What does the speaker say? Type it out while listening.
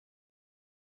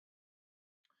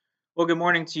Well, good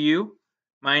morning to you.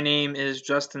 My name is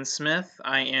Justin Smith.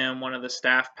 I am one of the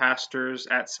staff pastors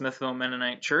at Smithville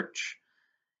Mennonite Church,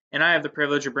 and I have the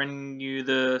privilege of bringing you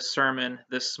the sermon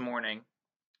this morning.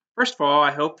 First of all,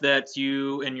 I hope that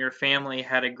you and your family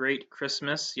had a great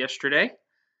Christmas yesterday.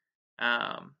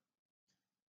 Um,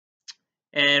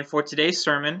 and for today's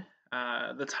sermon,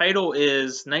 the title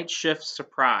is Nightshift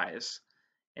Surprise,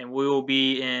 and we will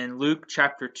be in Luke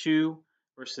chapter 2,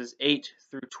 verses 8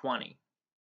 through 20.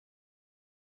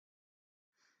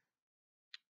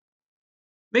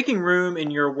 Making room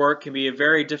in your work can be a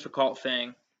very difficult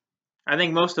thing. I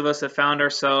think most of us have found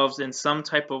ourselves in some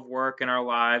type of work in our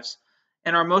lives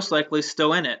and are most likely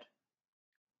still in it.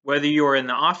 Whether you're in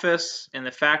the office, in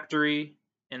the factory,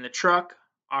 in the truck,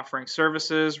 offering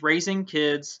services, raising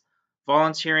kids,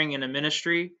 volunteering in a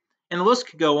ministry, and the list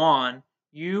could go on,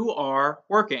 you are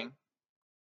working.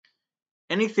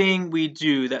 Anything we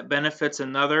do that benefits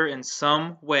another in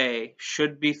some way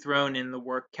should be thrown in the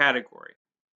work category.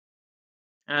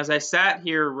 And as I sat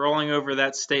here rolling over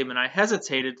that statement, I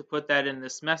hesitated to put that in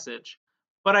this message,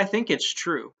 but I think it's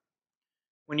true.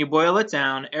 When you boil it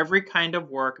down, every kind of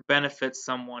work benefits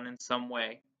someone in some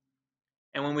way.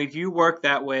 And when we view work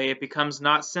that way, it becomes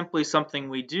not simply something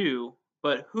we do,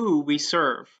 but who we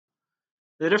serve.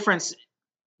 The difference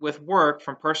with work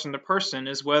from person to person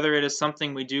is whether it is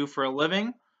something we do for a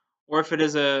living or if it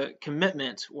is a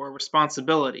commitment or a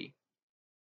responsibility.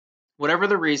 Whatever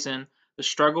the reason, the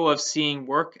struggle of seeing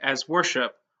work as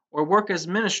worship or work as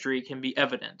ministry can be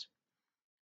evident.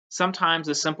 Sometimes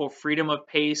the simple freedom of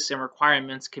pace and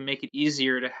requirements can make it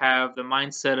easier to have the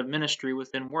mindset of ministry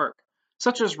within work,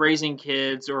 such as raising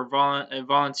kids or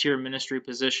volunteer ministry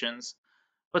positions,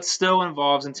 but still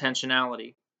involves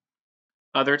intentionality.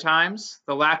 Other times,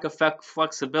 the lack of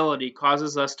flexibility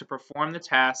causes us to perform the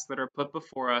tasks that are put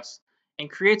before us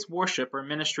and creates worship or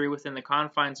ministry within the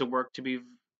confines of work to be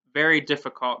very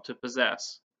difficult to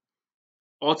possess.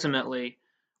 Ultimately,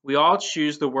 we all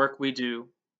choose the work we do.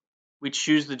 We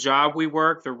choose the job we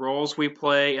work, the roles we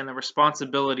play, and the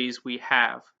responsibilities we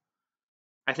have.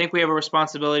 I think we have a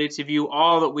responsibility to view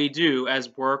all that we do as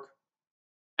work,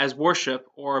 as worship,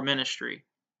 or ministry.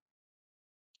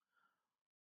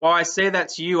 While I say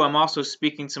that to you, I'm also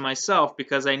speaking to myself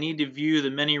because I need to view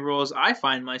the many roles I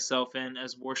find myself in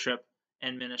as worship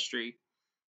and ministry.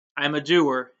 I'm a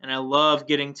doer, and I love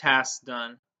getting tasks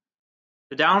done.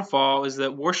 The downfall is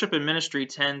that worship and ministry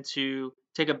tend to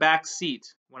take a back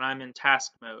seat when I'm in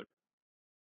task mode.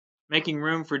 Making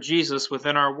room for Jesus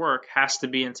within our work has to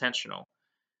be intentional.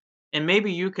 And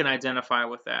maybe you can identify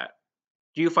with that.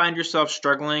 Do you find yourself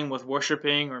struggling with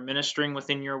worshiping or ministering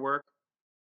within your work?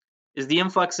 Is the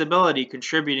inflexibility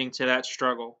contributing to that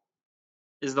struggle?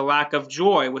 Is the lack of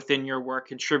joy within your work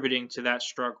contributing to that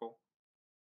struggle?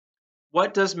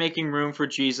 What does making room for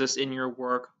Jesus in your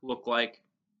work look like?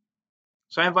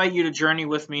 So I invite you to journey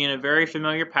with me in a very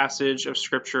familiar passage of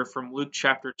Scripture from Luke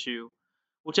chapter 2.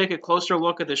 We'll take a closer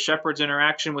look at the shepherd's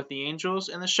interaction with the angels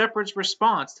and the shepherd's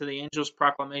response to the angel's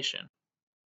proclamation.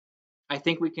 I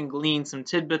think we can glean some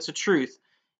tidbits of truth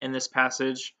in this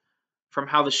passage from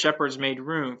how the shepherds made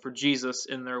room for Jesus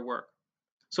in their work.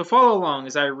 So follow along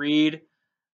as I read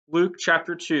Luke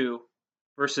chapter 2,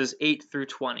 verses 8 through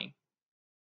 20.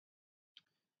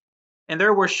 And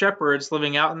there were shepherds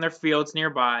living out in their fields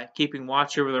nearby, keeping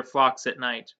watch over their flocks at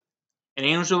night. An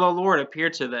angel of the Lord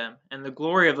appeared to them, and the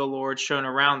glory of the Lord shone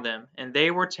around them, and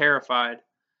they were terrified.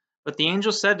 But the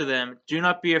angel said to them, "Do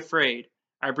not be afraid.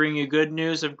 I bring you good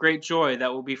news of great joy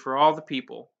that will be for all the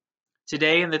people.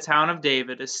 Today in the town of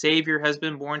David a Savior has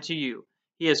been born to you.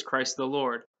 He is Christ the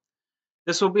Lord.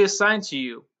 This will be a sign to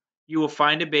you. You will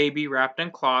find a baby wrapped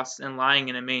in cloths and lying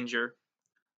in a manger."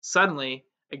 Suddenly,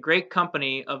 a great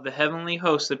company of the heavenly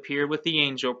hosts appeared with the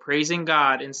angel, praising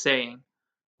God and saying,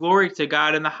 "Glory to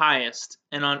God in the highest,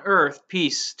 and on earth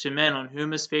peace to men on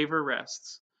whom his favor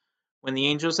rests." When the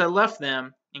angels had left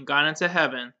them and gone into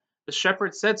heaven, the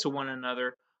shepherds said to one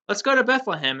another, "Let's go to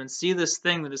Bethlehem and see this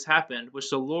thing that has happened, which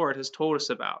the Lord has told us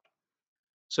about."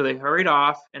 So they hurried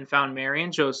off and found Mary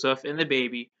and Joseph and the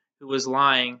baby, who was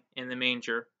lying in the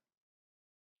manger.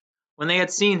 When they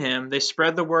had seen him, they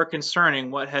spread the word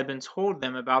concerning what had been told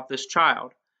them about this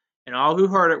child, and all who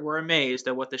heard it were amazed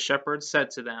at what the shepherds said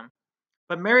to them.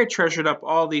 But Mary treasured up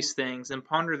all these things and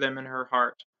pondered them in her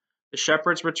heart. The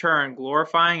shepherds returned,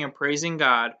 glorifying and praising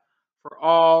God for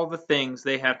all the things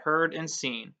they had heard and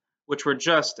seen, which were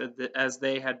just as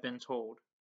they had been told.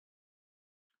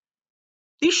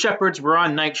 These shepherds were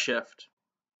on night shift.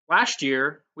 Last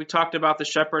year, we talked about the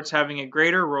shepherds having a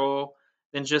greater role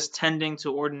than just tending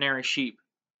to ordinary sheep.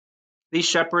 These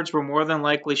shepherds were more than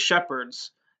likely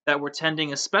shepherds that were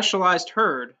tending a specialized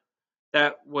herd,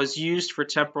 that was used for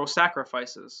temporal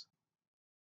sacrifices.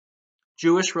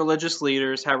 Jewish religious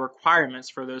leaders had requirements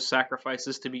for those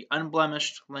sacrifices to be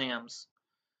unblemished lambs.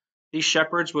 These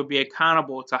shepherds would be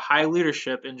accountable to high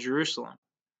leadership in Jerusalem.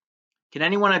 Can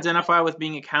anyone identify with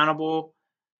being accountable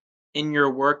in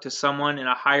your work to someone in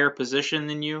a higher position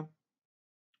than you?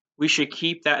 We should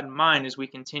keep that in mind as we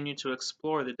continue to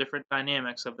explore the different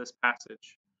dynamics of this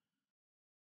passage.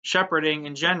 Shepherding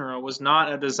in general was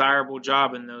not a desirable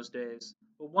job in those days,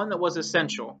 but one that was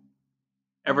essential.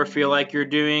 Ever feel like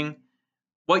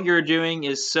what you're doing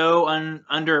is so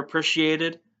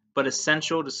underappreciated but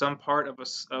essential to some part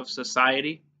of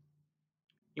society?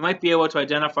 You might be able to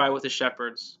identify with the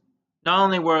shepherds. Not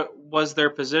only was their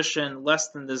position less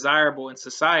than desirable in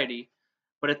society,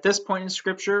 but at this point in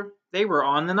Scripture, they were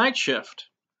on the night shift.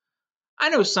 I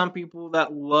know some people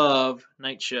that love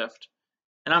night shift,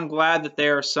 and I'm glad that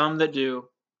there are some that do.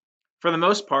 For the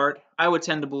most part, I would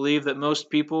tend to believe that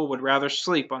most people would rather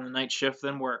sleep on the night shift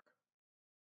than work.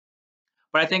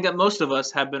 But I think that most of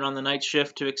us have been on the night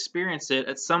shift to experience it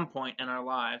at some point in our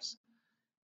lives.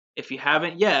 If you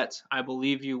haven't yet, I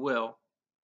believe you will.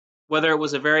 Whether it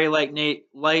was a very late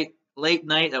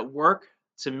night at work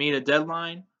to meet a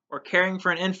deadline, or caring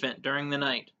for an infant during the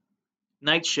night,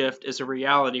 night shift is a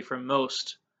reality for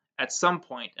most at some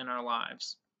point in our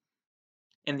lives.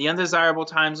 In the undesirable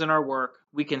times in our work,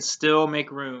 we can still make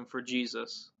room for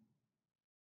Jesus.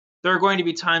 There are going to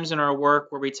be times in our work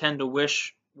where we tend to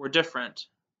wish we're different,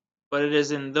 but it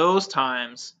is in those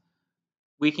times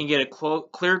we can get a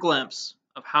clear glimpse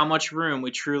of how much room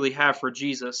we truly have for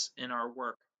Jesus in our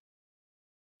work.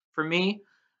 For me,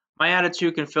 my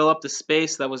attitude can fill up the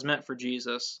space that was meant for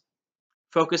Jesus.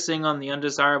 Focusing on the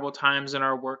undesirable times in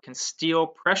our work can steal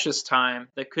precious time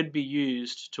that could be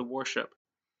used to worship.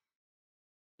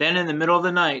 Then, in the middle of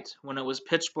the night, when it was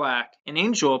pitch black, an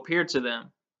angel appeared to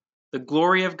them. The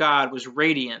glory of God was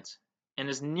radiant and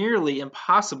is nearly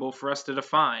impossible for us to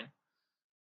define.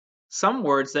 Some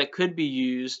words that could be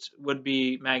used would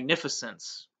be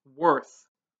magnificence, worth,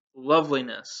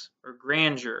 loveliness, or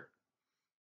grandeur.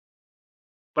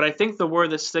 But I think the word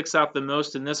that sticks out the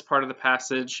most in this part of the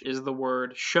passage is the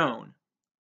word shone.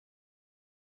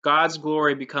 God's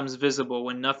glory becomes visible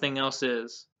when nothing else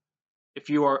is, if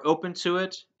you are open to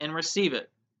it and receive it.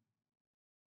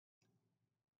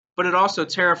 But it also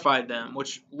terrified them,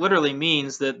 which literally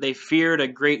means that they feared a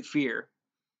great fear.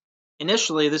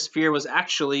 Initially, this fear was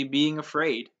actually being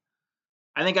afraid.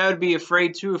 I think I would be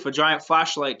afraid too if a giant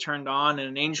flashlight turned on and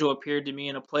an angel appeared to me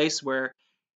in a place where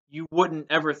you wouldn't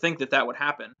ever think that that would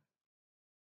happen.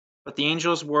 But the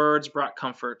angel's words brought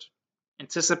comfort,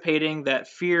 anticipating that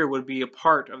fear would be a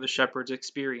part of the shepherd's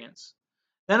experience.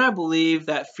 Then I believe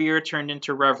that fear turned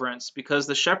into reverence because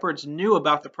the shepherds knew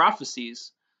about the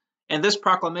prophecies, and this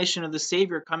proclamation of the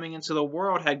Savior coming into the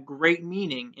world had great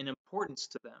meaning and importance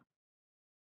to them.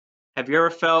 Have you ever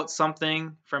felt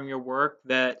something from your work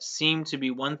that seemed to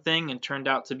be one thing and turned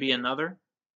out to be another?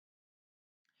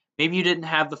 Maybe you didn't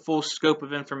have the full scope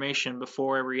of information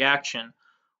before a reaction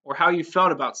or how you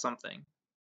felt about something.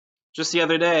 Just the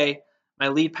other day, my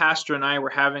lead pastor and I were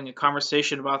having a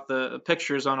conversation about the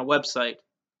pictures on a website.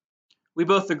 We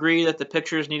both agreed that the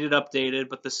pictures needed updated,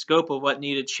 but the scope of what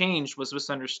needed changed was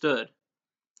misunderstood.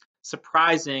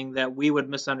 Surprising that we would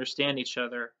misunderstand each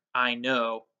other, I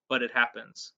know, but it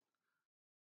happens.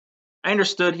 I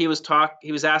understood he was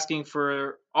asking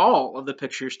for all of the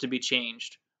pictures to be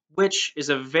changed, which is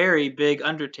a very big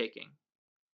undertaking.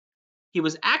 He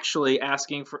was actually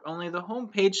asking for only the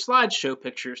homepage slideshow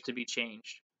pictures to be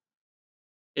changed.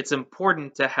 It's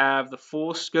important to have the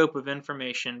full scope of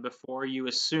information before you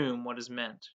assume what is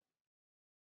meant.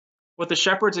 What the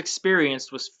shepherds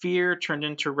experienced was fear turned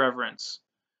into reverence.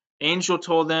 The angel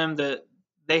told them that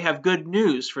they have good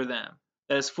news for them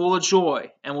that is full of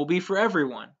joy and will be for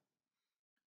everyone.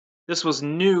 This was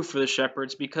new for the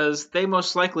shepherds because they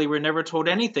most likely were never told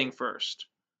anything first,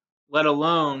 let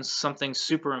alone something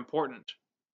super important.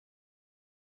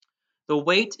 The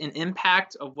weight and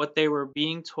impact of what they were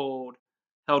being told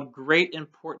held great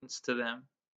importance to them.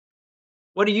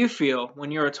 What do you feel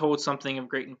when you are told something of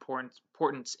great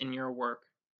importance in your work?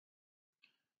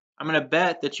 I'm going to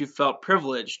bet that you felt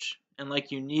privileged and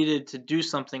like you needed to do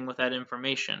something with that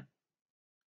information.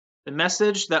 The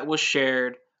message that was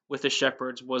shared with the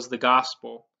shepherds was the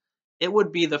gospel. It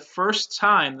would be the first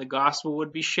time the gospel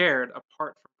would be shared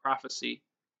apart from prophecy.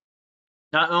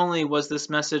 Not only was this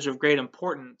message of great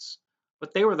importance,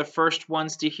 but they were the first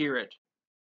ones to hear it.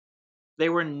 They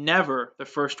were never the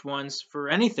first ones for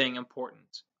anything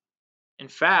important. In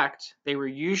fact, they were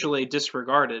usually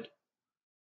disregarded.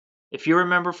 If you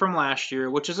remember from last year,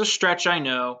 which is a stretch I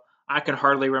know, I can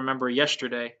hardly remember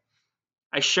yesterday.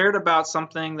 I shared about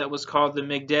something that was called the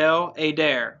Migdal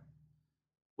Eder,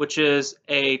 which is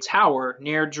a tower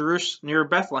near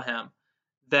Bethlehem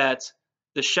that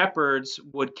the shepherds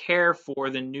would care for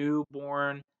the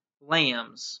newborn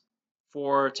lambs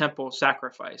for temple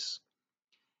sacrifice.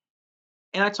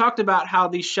 And I talked about how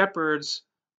these shepherds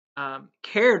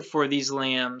cared for these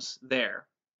lambs there.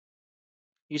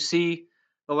 You see,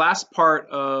 the last part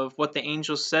of what the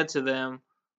angel said to them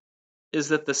is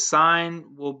that the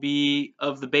sign will be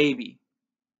of the baby,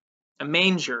 a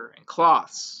manger and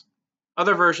cloths.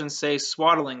 Other versions say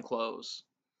swaddling clothes.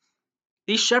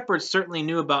 These shepherds certainly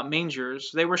knew about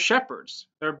mangers. They were shepherds.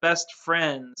 Their best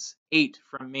friends ate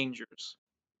from mangers.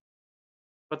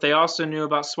 But they also knew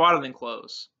about swaddling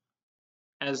clothes,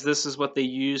 as this is what they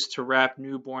used to wrap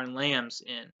newborn lambs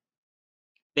in.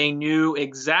 They knew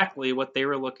exactly what they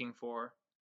were looking for.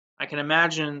 I can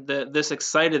imagine that this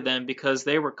excited them because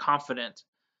they were confident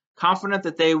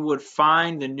that they would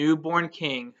find the newborn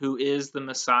king who is the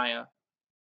Messiah.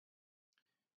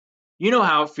 You know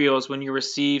how it feels when you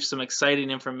receive some exciting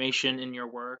information in your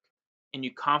work and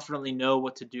you confidently know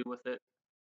what to do with it.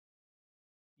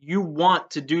 You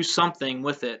want to do something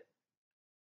with it,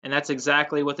 and that's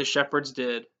exactly what the shepherds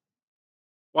did.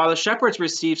 While the shepherds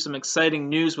received some exciting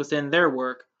news within their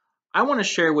work, I want to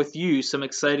share with you some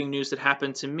exciting news that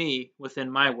happened to me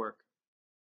within my work.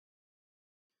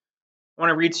 I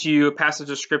want to read to you a passage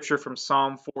of scripture from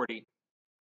Psalm 40.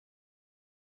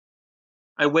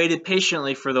 I waited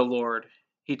patiently for the Lord.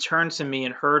 He turned to me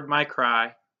and heard my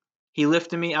cry. He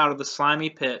lifted me out of the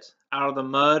slimy pit, out of the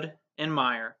mud and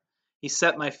mire. He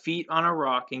set my feet on a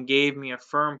rock and gave me a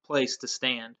firm place to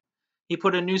stand. He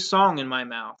put a new song in my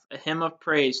mouth, a hymn of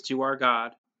praise to our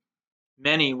God.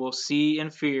 Many will see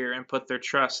and fear and put their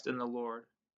trust in the Lord.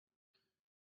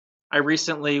 I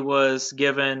recently was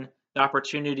given the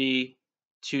opportunity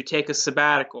to take a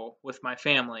sabbatical with my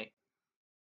family.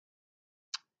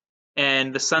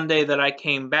 And the Sunday that I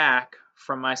came back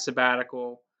from my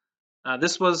sabbatical,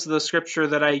 this was the scripture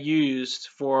that I used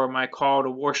for my call to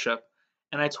worship.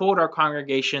 And I told our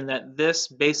congregation that this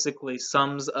basically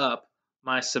sums up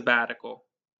my sabbatical.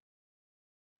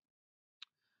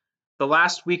 The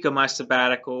last week of my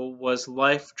sabbatical was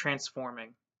life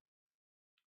transforming.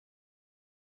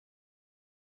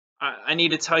 I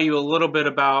need to tell you a little bit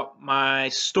about my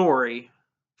story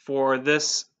for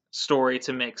this story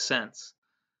to make sense.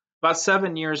 About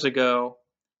 7 years ago,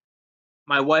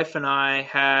 my wife and I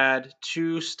had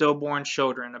two stillborn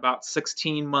children, about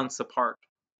 16 months apart.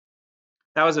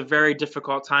 That was a very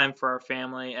difficult time for our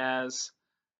family as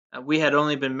we had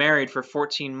only been married for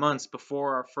 14 months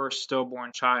before our first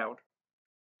stillborn child.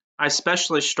 I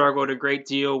especially struggled a great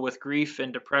deal with grief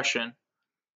and depression.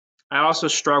 I also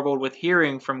struggled with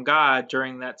hearing from God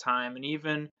during that time and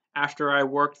even after I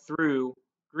worked through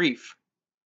grief.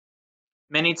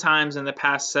 Many times in the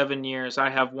past 7 years, I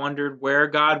have wondered where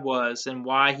God was and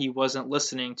why he wasn't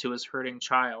listening to his hurting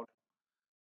child.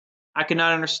 I could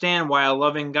not understand why a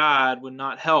loving God would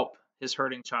not help his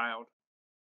hurting child.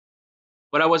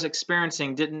 What I was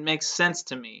experiencing didn't make sense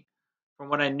to me from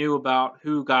what I knew about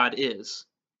who God is.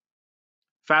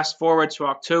 Fast forward to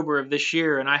October of this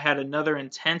year, and I had another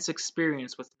intense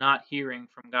experience with not hearing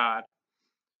from God.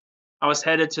 I was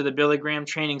headed to the Billy Graham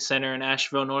Training Center in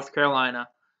Asheville, North Carolina,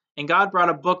 and God brought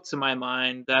a book to my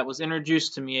mind that was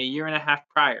introduced to me a year and a half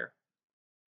prior.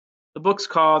 The book's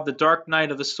called The Dark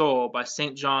Night of the Soul by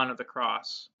St. John of the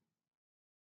Cross.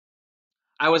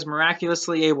 I was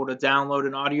miraculously able to download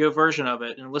an audio version of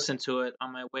it and listen to it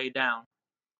on my way down.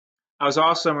 I was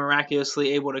also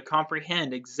miraculously able to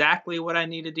comprehend exactly what I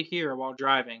needed to hear while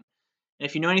driving. And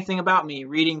if you know anything about me,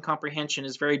 reading comprehension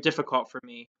is very difficult for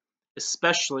me,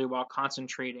 especially while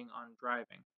concentrating on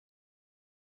driving.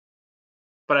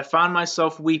 But I found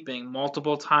myself weeping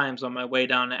multiple times on my way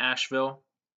down to Asheville.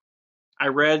 I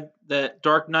read that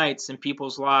dark nights in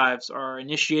people's lives are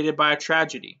initiated by a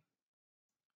tragedy.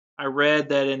 I read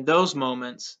that in those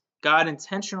moments, God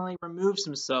intentionally removes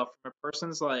himself from a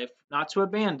person's life, not to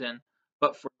abandon,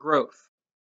 but for growth.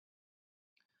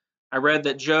 I read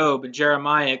that Job and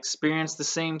Jeremiah experienced the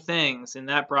same things, and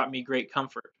that brought me great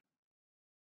comfort.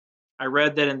 I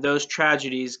read that in those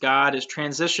tragedies, God is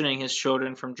transitioning his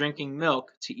children from drinking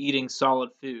milk to eating solid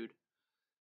food.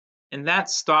 And that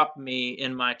stopped me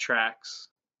in my tracks.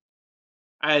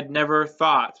 I had never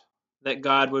thought that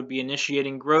God would be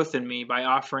initiating growth in me by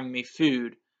offering me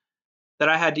food that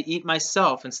I had to eat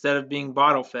myself instead of being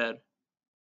bottle fed.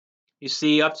 You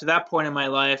see, up to that point in my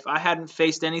life, I hadn't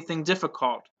faced anything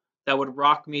difficult that would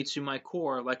rock me to my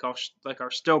core like our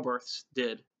stillbirths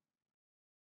did.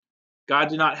 God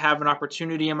did not have an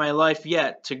opportunity in my life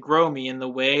yet to grow me in the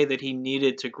way that He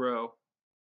needed to grow,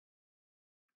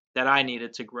 that I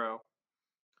needed to grow.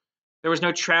 There was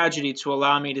no tragedy to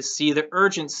allow me to see the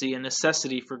urgency and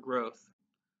necessity for growth.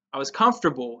 I was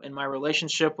comfortable in my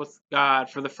relationship with God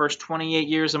for the first 28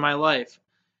 years of my life,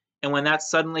 and when that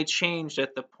suddenly changed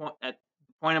at the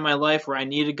point in my life where I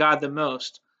needed God the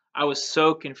most, I was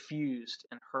so confused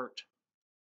and hurt.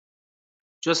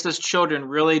 Just as children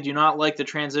really do not like the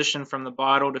transition from the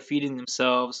bottle to feeding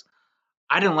themselves,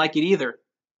 I didn't like it either.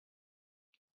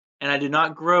 And I did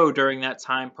not grow during that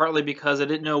time, partly because I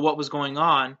didn't know what was going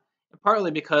on, and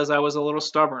partly because I was a little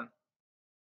stubborn.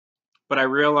 But I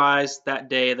realized that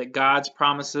day that God's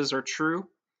promises are true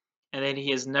and that He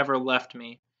has never left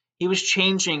me. He was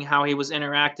changing how He was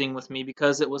interacting with me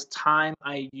because it was time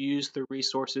I used the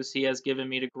resources He has given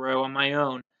me to grow on my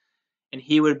own, and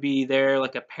He would be there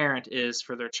like a parent is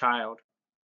for their child.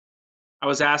 I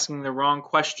was asking the wrong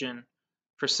question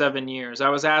for 7 years. I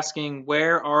was asking,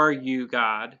 "Where are you,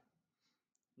 God?"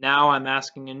 Now I'm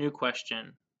asking a new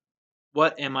question.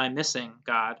 What am I missing,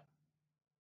 God?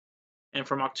 And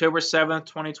from October 7th,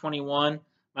 2021,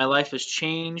 my life has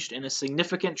changed and a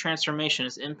significant transformation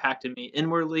has impacted me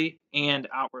inwardly and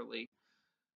outwardly.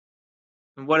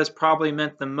 And what has probably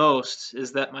meant the most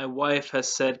is that my wife has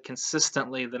said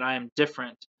consistently that I am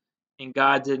different, and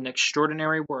God did an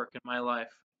extraordinary work in my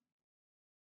life.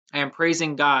 I am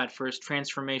praising God for His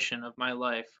transformation of my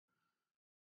life.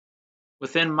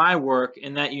 Within my work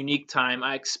in that unique time,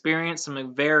 I experienced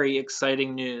some very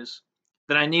exciting news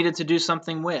that I needed to do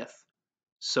something with.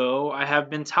 So I have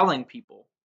been telling people.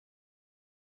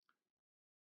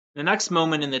 The next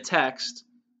moment in the text,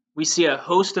 we see a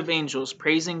host of angels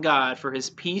praising God for His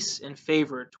peace and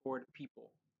favor toward people.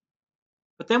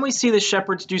 But then we see the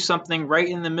shepherds do something right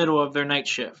in the middle of their night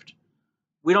shift.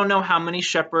 We don't know how many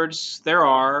shepherds there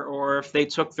are or if they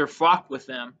took their flock with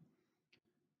them.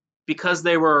 Because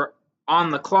they were on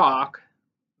the clock,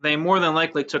 they more than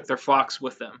likely took their flocks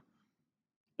with them.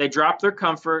 They dropped their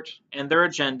comfort and their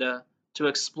agenda to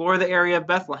explore the area of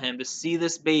Bethlehem to see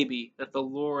this baby that the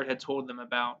Lord had told them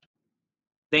about.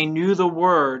 They knew the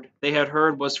word they had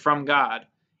heard was from God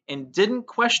and didn't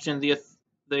question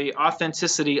the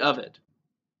authenticity of it.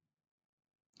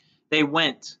 They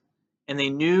went, and they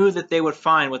knew that they would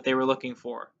find what they were looking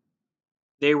for.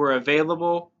 They were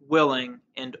available, willing,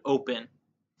 and open.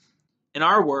 In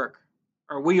our work,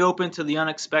 are we open to the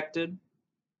unexpected?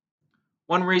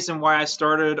 One reason why I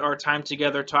started our time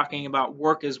together talking about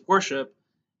work as worship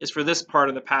is for this part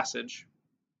of the passage.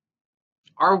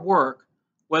 Our work,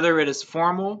 whether it is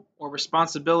formal or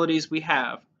responsibilities we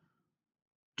have,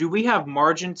 do we have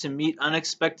margin to meet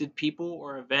unexpected people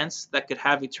or events that could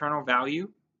have eternal value?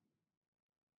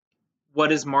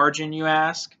 What is margin, you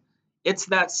ask? It's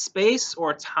that space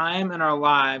or time in our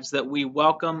lives that we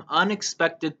welcome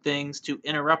unexpected things to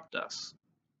interrupt us.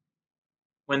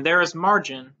 When there is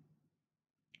margin,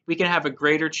 we can have a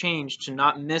greater change to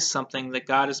not miss something that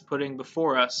God is putting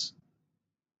before us,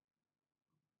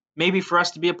 maybe for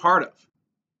us to be a part of.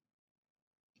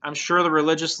 I'm sure the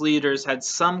religious leaders had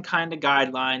some kind of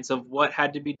guidelines of what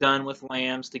had to be done with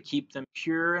lambs to keep them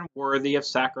pure and worthy of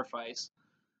sacrifice.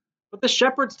 But the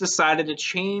shepherds decided to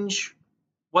change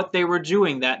what they were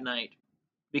doing that night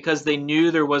because they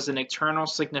knew there was an eternal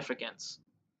significance.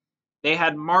 They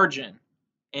had margin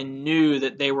and knew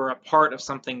that they were a part of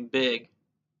something big.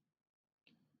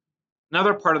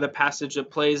 Another part of the passage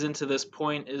that plays into this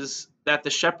point is that the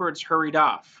shepherds hurried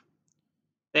off.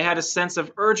 They had a sense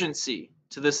of urgency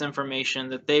to this information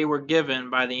that they were given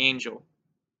by the angel.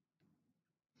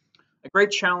 A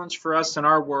great challenge for us in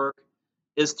our work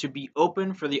is to be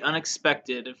open for the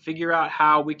unexpected and figure out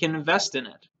how we can invest in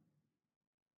it.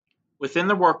 Within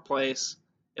the workplace,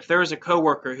 if there is a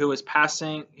coworker who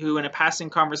in a passing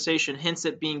conversation hints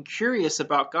at being curious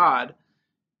about God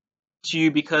to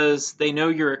you because they know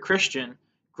you're a Christian,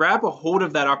 grab a hold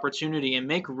of that opportunity and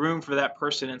make room for that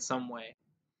person in some way.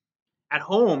 At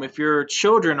home, if your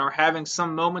children are having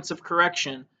some moments of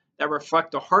correction that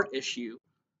reflect a heart issue,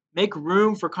 make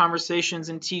room for conversations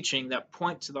and teaching that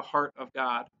point to the heart of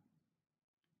God.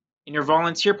 In your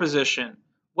volunteer position,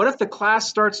 what if the class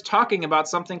starts talking about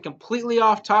something completely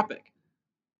off topic,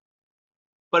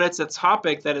 but it's a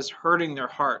topic that is hurting their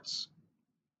hearts?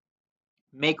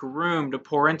 Make room to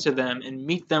pour into them and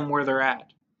meet them where they're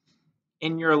at.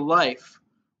 In your life,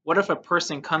 what if a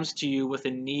person comes to you with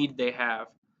a need they have?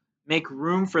 Make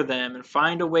room for them and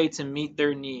find a way to meet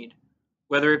their need,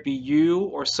 whether it be you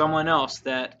or someone else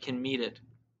that can meet it.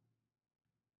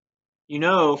 You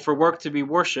know, for work to be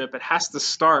worship, it has to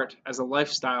start as a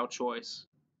lifestyle choice.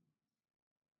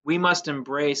 We must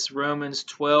embrace Romans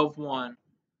 12:1,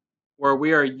 where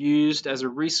we are used as a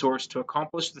resource to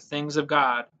accomplish the things of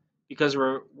God because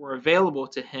we're available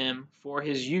to Him for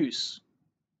His use.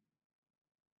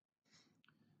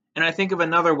 And I think of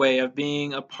another way of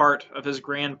being a part of His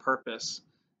grand purpose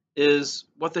is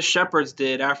what the shepherds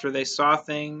did after they saw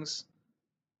things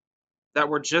that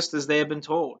were just as they had been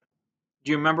told.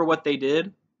 Do you remember what they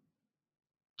did?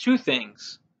 Two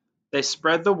things. They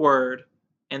spread the word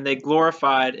and they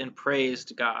glorified and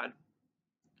praised God.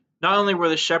 Not only were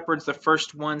the shepherds the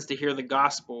first ones to hear the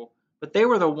gospel, but they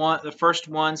were the first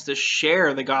ones to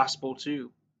share the gospel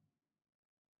too.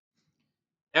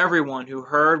 Everyone who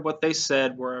heard what they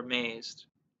said were amazed.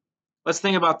 Let's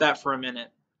think about that for a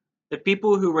minute. The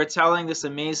people who were telling this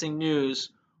amazing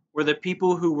news were the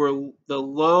people who were the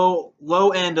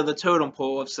low end of the totem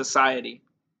pole of society.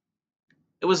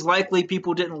 It was likely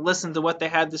people didn't listen to what they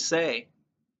had to say.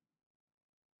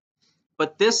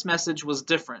 But this message was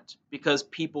different because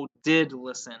people did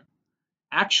listen.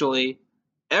 Actually,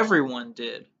 everyone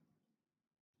did.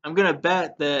 I'm going to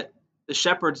bet that the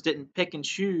shepherds didn't pick and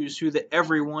choose who the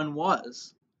everyone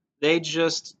was. They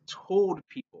just told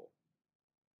people.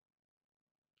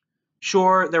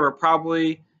 Sure, there were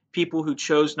probably people who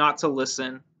chose not to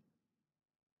listen,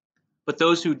 but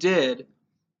those who did,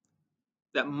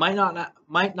 that might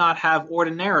not have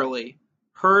ordinarily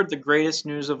heard the greatest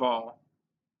news of all.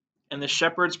 And the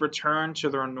shepherds returned to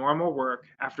their normal work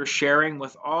after sharing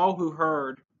with all who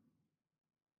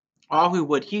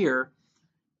would hear.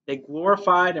 They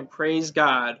glorified and praised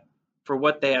God for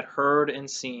what they had heard and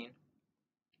seen.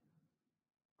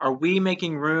 Are we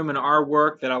making room in our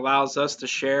work that allows us to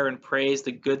share and praise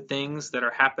the good things that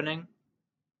are happening?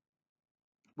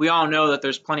 We all know that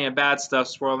there's plenty of bad stuff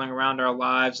swirling around our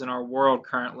lives and our world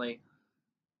currently.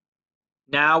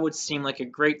 Now would seem like a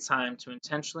great time to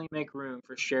intentionally make room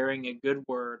for sharing a good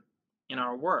word in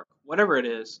our work, whatever it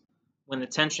is, when the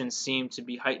tensions seem to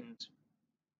be heightened.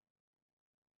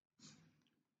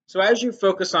 So as you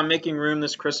focus on making room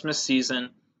this Christmas season,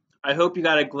 I hope you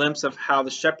got a glimpse of how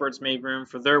the shepherds made room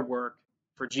for their work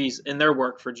for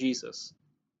Jesus.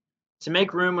 To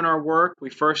make room in our work, we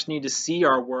first need to see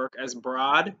our work as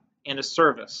broad and a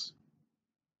service.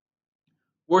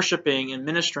 Worshiping and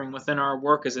ministering within our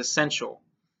work is essential.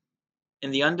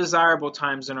 In the undesirable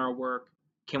times in our work,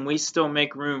 can we still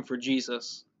make room for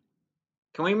Jesus?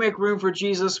 Can we make room for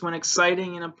Jesus when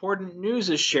exciting and important news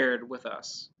is shared with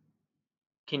us?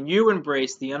 Can you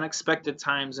embrace the unexpected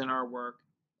times in our work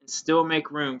and still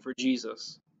make room for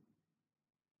Jesus?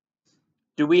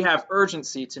 Do we have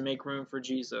urgency to make room for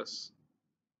Jesus?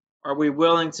 Are we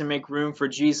willing to make room for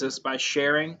Jesus by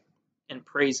sharing and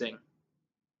praising?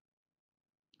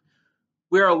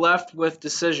 We are left with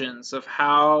decisions of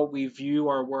how we view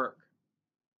our work.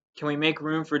 Can we make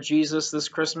room for Jesus this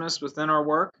Christmas within our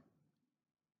work?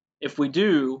 If we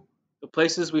do, the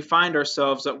places we find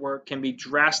ourselves at work can be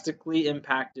drastically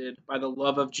impacted by the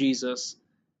love of Jesus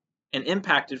and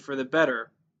impacted for the better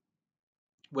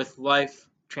with life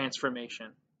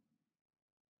transformation.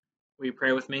 Will you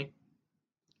pray with me?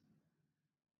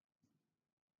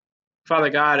 Father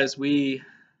God, as we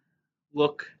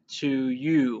look to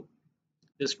you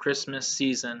this Christmas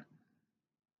season,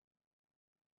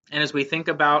 and as we think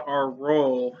about our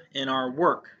role in our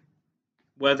work,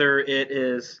 whether it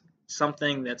is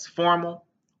something that's formal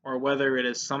or whether it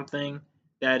is something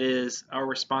that is our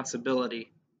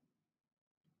responsibility,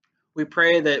 we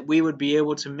pray that we would be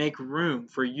able to make room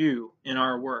for you in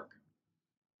our work,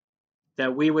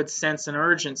 that we would sense an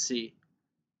urgency,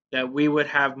 that we would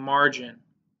have margin,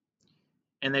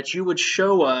 and that you would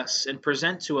show us and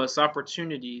present to us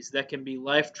opportunities that can be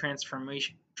life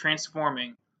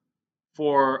transforming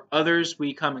for others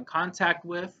we come in contact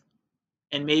with,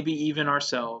 and maybe even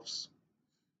ourselves.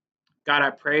 God,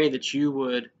 I pray that you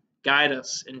would guide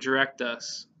us and direct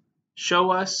us.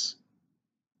 Show us,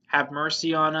 have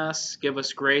mercy on us, give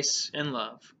us grace and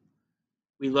love.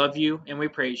 We love you and we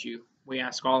praise you. We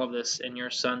ask all of this in your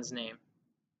Son's name.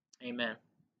 Amen.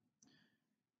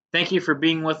 Thank you for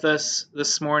being with us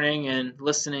this morning and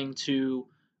listening to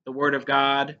the Word of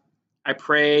God. I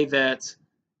pray that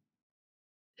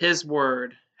His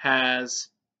Word has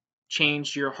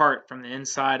changed your heart from the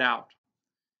inside out.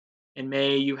 And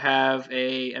may you have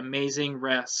an amazing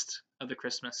rest of the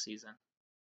Christmas season.